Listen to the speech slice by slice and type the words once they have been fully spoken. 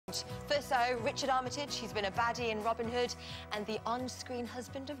First, though, Richard Armitage. He's been a baddie in Robin Hood and the on-screen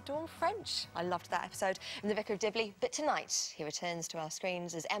husband of Dawn French. I loved that episode in The Vicar of Dibley. But tonight, he returns to our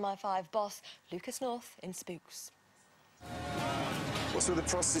screens as MI5 boss Lucas North in Spooks. What's with the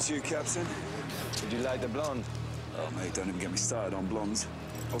prostitute, Captain? Would you like the blonde? Oh, mate, don't even get me started on blondes.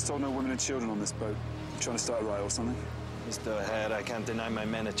 I was told no women and children on this boat. You trying to start a riot or something? Mr. Hare, I can't deny my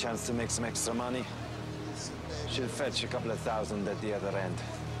men a chance to make some extra money. She'll fetch a couple of thousand at the other end.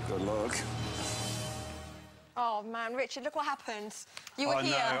 Good luck. Oh, man, Richard, look what happened. You were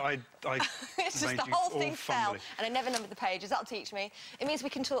here. I It's just the whole thing fell, and I never numbered the pages. That'll teach me. It means we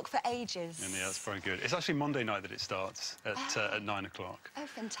can talk for ages. Yeah, that's very good. It's actually Monday night that it starts at 9 o'clock. Oh,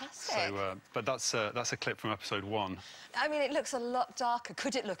 fantastic. So, but that's a clip from episode 1. I mean, it looks a lot darker.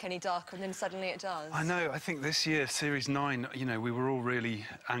 Could it look any darker? And then suddenly it does. I know. I think this year, Series 9, you know, we were all really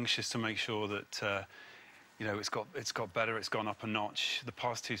anxious to make sure that, you know, it's got better, it's gone up a notch. The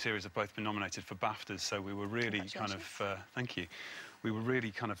past 2 series have both been nominated for BAFTAs, so we were really kind of... thank you. We were really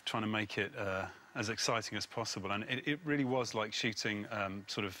kind of trying to make it as exciting as possible, and it really was like shooting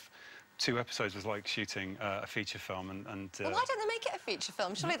sort of 2 episodes was like shooting a feature film, and well, why don't they make it a feature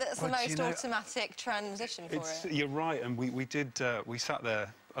film? Surely that's the most automatic transition for it. You're right, and we sat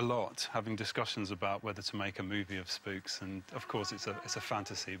there a lot having discussions about whether to make a movie of Spooks, and of course it's a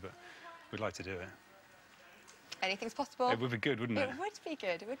fantasy, but we'd like to do it. Anything's possible. It would be good, wouldn't it? It would be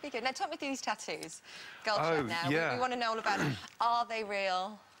good. It would be good. Now, talk me through these tattoos. Girl Oh, chat now. yeah. We want to know all about them. Are they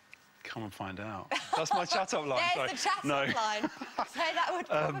real? Come and find out. That's my chat-up line. There's the chat-up line. So that would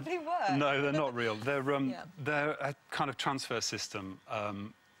probably work. No, they're not real. They're a kind of transfer system,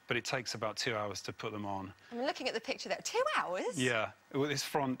 but it takes about 2 hours to put them on. I'm looking at the picture there. 2 hours? Yeah. Well, it's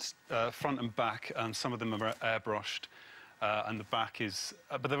front and back, and some of them are airbrushed. And the back is...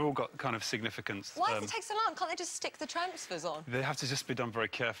 but they've all got kind of significance. Why does it take so long? Can't they just stick the transfers on? They have to just be done very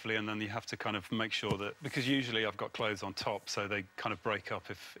carefully, and then you have to kind of make sure that... Because usually I've got clothes on top, so they kind of break up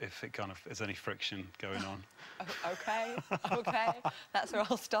if it kind of... there's any friction going on. OK, OK. That's where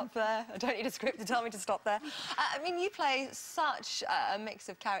I'll stop there. I don't need a script to tell me to stop there. I mean, you play such a mix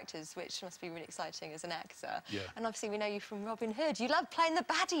of characters, which must be really exciting as an actor. Yeah. And obviously we know you from Robin Hood. You love playing the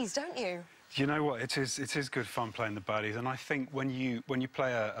baddies, don't you? You know what? It is good fun playing the baddies, and I think when you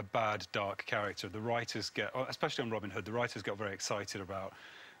play a bad, dark character, the writers get, especially on Robin Hood, the writers got very excited about,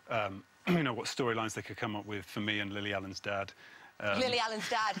 you know, what storylines they could come up with for me and Lily Allen's dad. Lily Allen's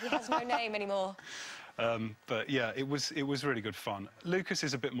dad. He has no name anymore. But yeah, it was really good fun. Lucas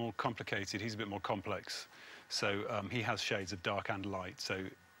is a bit more complicated. He's a bit more complex, so he has shades of dark and light. So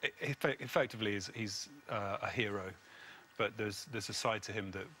effectively, he's a hero, but there's a side to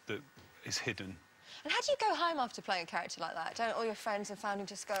him that is hidden. And how do you go home after playing a character like that? Don't all your friends and family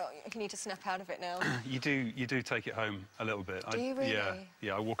just go, you need to snap out of it now? You do take it home a little bit. Do you really?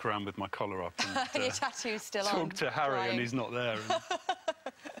 Yeah, I walk around with my collar up and and your tattoo's still on. Talk to Harry crying. And he's not there.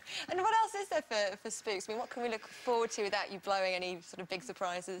 And what else is there for Spooks? I mean, what can we look forward to without you blowing any sort of big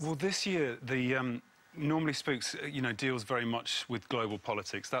surprises? Well, this year, normally Spooks, you know, deals very much with global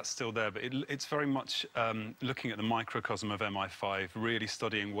politics. That's still there, but it's very much looking at the microcosm of MI5, really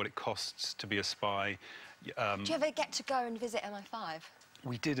studying what it costs to be a spy. Do you ever get to go and visit MI5?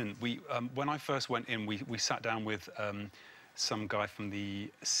 We didn't. When I first went in, we sat down with some guy from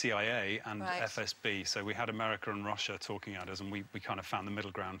the CIA and FSB, so we had America and Russia talking at us, and we kind of found the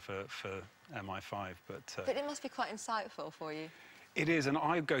middle ground for MI5. But it must be quite insightful for you. It is, and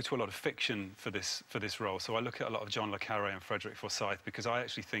I go to a lot of fiction for this role. So I look at a lot of John le Carré and Frederick Forsyth, because I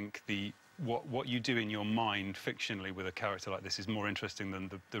actually think what you do in your mind fictionally with a character like this is more interesting than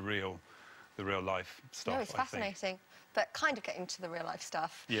the real life stuff. No, it's fascinating, but kind of getting to the real life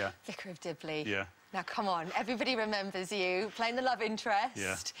stuff. Yeah. Vicar of Dibley. Yeah. Now, come on, everybody remembers you playing the love interest.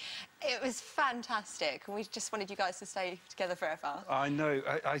 Yeah. It was fantastic, and we just wanted you guys to stay together forever. I know.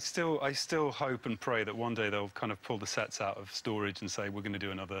 I still hope and pray that one day they'll kind of pull the sets out of storage and say we're going to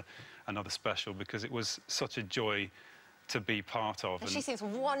do another special, because it was such a joy to be part of. And she seems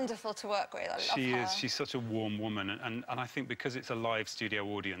wonderful to work with. I love her. She is. She's such a warm woman, and I think because it's a live studio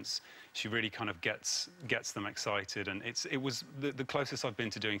audience, she really kind of gets them excited. And it was the closest I've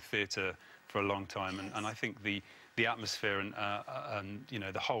been to doing theatre for a long time, and I think the atmosphere and you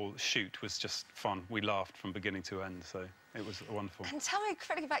know, the whole shoot was just fun. We laughed from beginning to end. So. It was wonderful. And tell me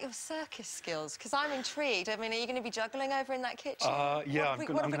quickly about your circus skills, because I'm intrigued. I mean, are you going to be juggling over in that kitchen? Yeah, I'm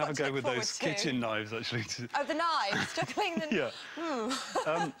going to have a go with those kitchen knives, actually. Oh, the knives, juggling them.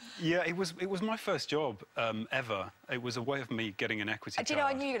 Yeah. Yeah, it was my first job ever. It was a way of me getting an equity card. Do you know,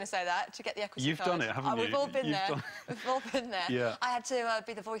 I knew you were going to say that, to get the equity You've card. done it, haven't you? We've all been there. We've all been there. Yeah. I had to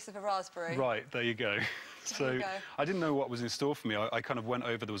be the voice of a raspberry. Right, there you go. So you go. I didn't know what was in store for me. I kind of went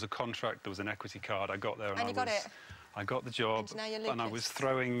over, there was a contract, there was an equity card. I got there And you got it. I got the job, And now you're and I Lucas. was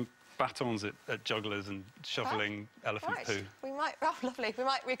throwing batons at jugglers and shoveling elephant Right. poo. We might, oh, lovely. We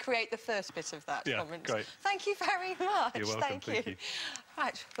might recreate the first bit of that Yeah, moment. great. Thank you very much. You're welcome, thank you.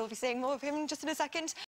 Right, we'll be seeing more of him in just in a second.